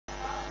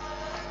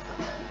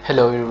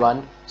Hello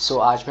everyone. सो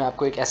आज मैं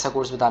आपको एक ऐसा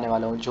कोर्स बताने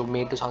वाला हूँ जो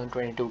मई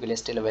 2022 के लिए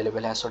स्टिल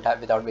अवेलेबल है। So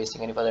without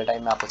wasting any further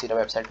time मैं आपको सीधा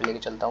वेबसाइट पे लेके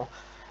चलता हूँ।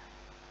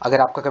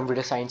 अगर आपका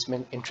कंप्यूटर साइंस में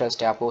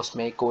इंटरेस्ट है, आपको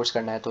उसमें एक कोर्स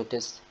करना है, तो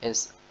this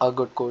is a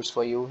good course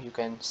for you. You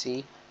can see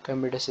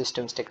computer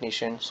systems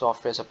technician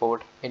software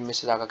support in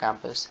Mississauga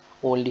campus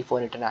only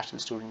for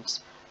international students.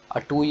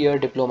 A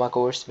 2-year diploma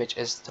course which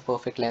is the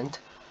perfect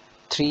length.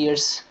 3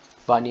 years,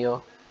 1 year,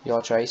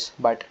 your choice,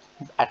 but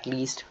at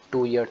least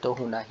 2 year तो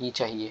होना ही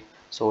चाहिए.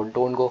 So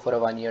don't go for a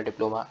 1 year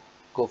diploma,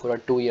 go for a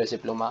 2 years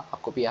diploma.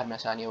 आपको PR में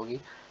आसानी होगी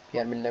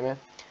PR मिलने में.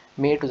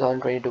 मई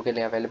 2022 के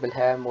लिए अवेलेबल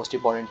है. मोस्ट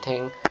इंपॉर्टेंट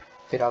थिंग,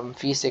 फिर हम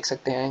फीस देख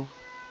सकते हैं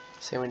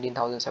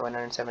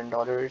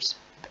 $17,707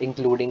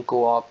 including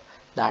co-op.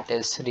 That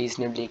is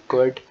reasonably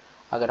good.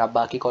 अगर आप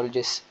बाकी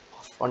कॉलेजेस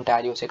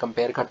ओंटारियो से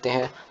कंपेयर करते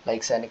हैं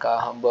लाइक सैनिका,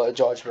 हम्बर,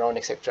 जॉर्ज ब्राउन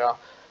एक्सेट्रा,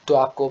 तो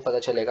आपको पता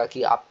चलेगा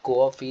कि आप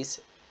co-op फीस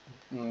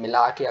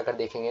मिला के अगर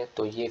देखेंगे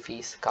तो ये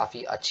फ़ीस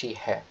काफ़ी अच्छी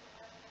है.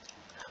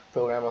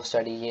 प्रोग्राम ऑफ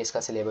स्टडी, ये इसका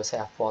सिलेबस है,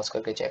 आप पॉज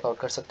करके चेकआउट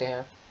कर सकते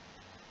हैं.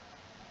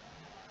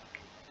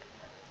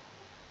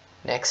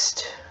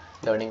 Next,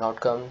 learning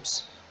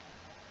outcomes,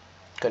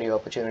 career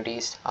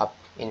opportunities, आप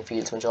इन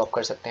फील्ड्स में जॉब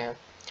कर सकते हैं.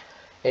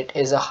 It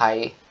is a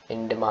high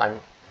in demand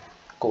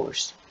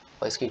course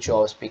और इसकी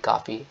जॉब्स भी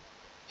काफ़ी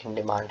इन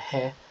डिमांड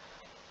हैं.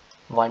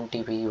 1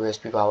 TB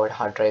USB powered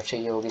hard drive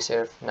चाहिए होगी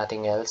सिर्फ,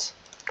 नथिंग एल्स.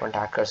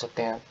 कॉन्टैक्ट कर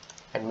सकते हैं.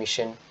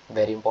 Admission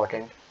very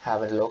important,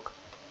 have a look.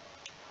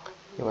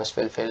 You must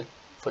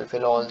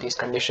fulfill all these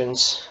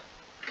conditions.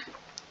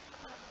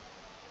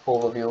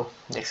 Overview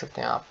देख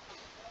सकते हैं आप.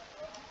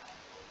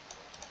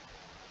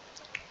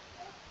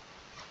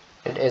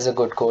 It is a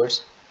good course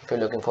if you're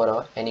looking for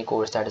any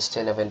course that is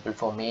still available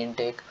for May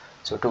intake.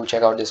 So do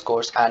check out this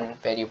course. And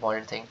very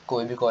important thing,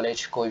 कोई भी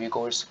college, कोई भी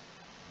course,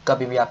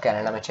 कभी भी आप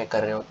कनाडा में check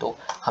कर रहे हो तो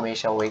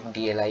हमेशा वो एक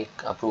DLI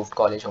अप्रूव्ड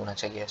कॉलेज होना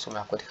चाहिए. सो मैं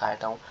आपको दिखा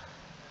देता हूँ.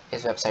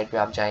 इस वेबसाइट पे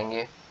आप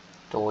जाएंगे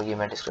तो ये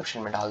मैं डिस्क्रिप्शन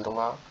में डाल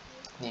दूँगा.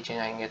 नीचे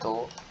जाएंगे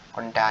तो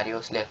ओंटारियो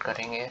सेलेक्ट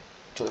करेंगे,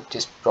 जो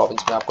जिस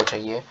प्रोविंस में आपको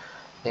चाहिए.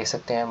 देख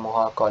सकते हैं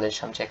मोहा कॉलेज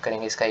हम चेक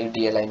करेंगे, इसका एक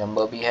DLI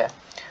नंबर भी है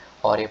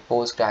और एक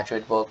पोस्ट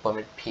ग्रेजुएट वर्क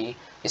परमिट भी.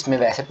 इसमें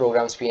वैसे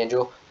प्रोग्राम्स भी हैं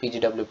जो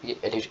PGWP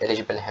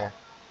एलिजिबल हैं.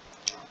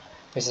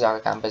 मिसिसागा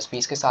कैंपस भी,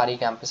 इसके सारी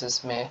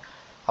कैंपसेस में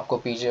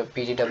आपको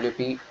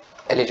PGWP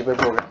एलिजिबल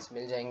प्रोग्राम्स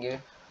मिल जाएंगे.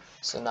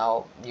 So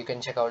now you can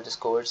check out this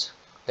course.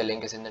 The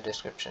link is in the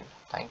description.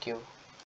 Thank you.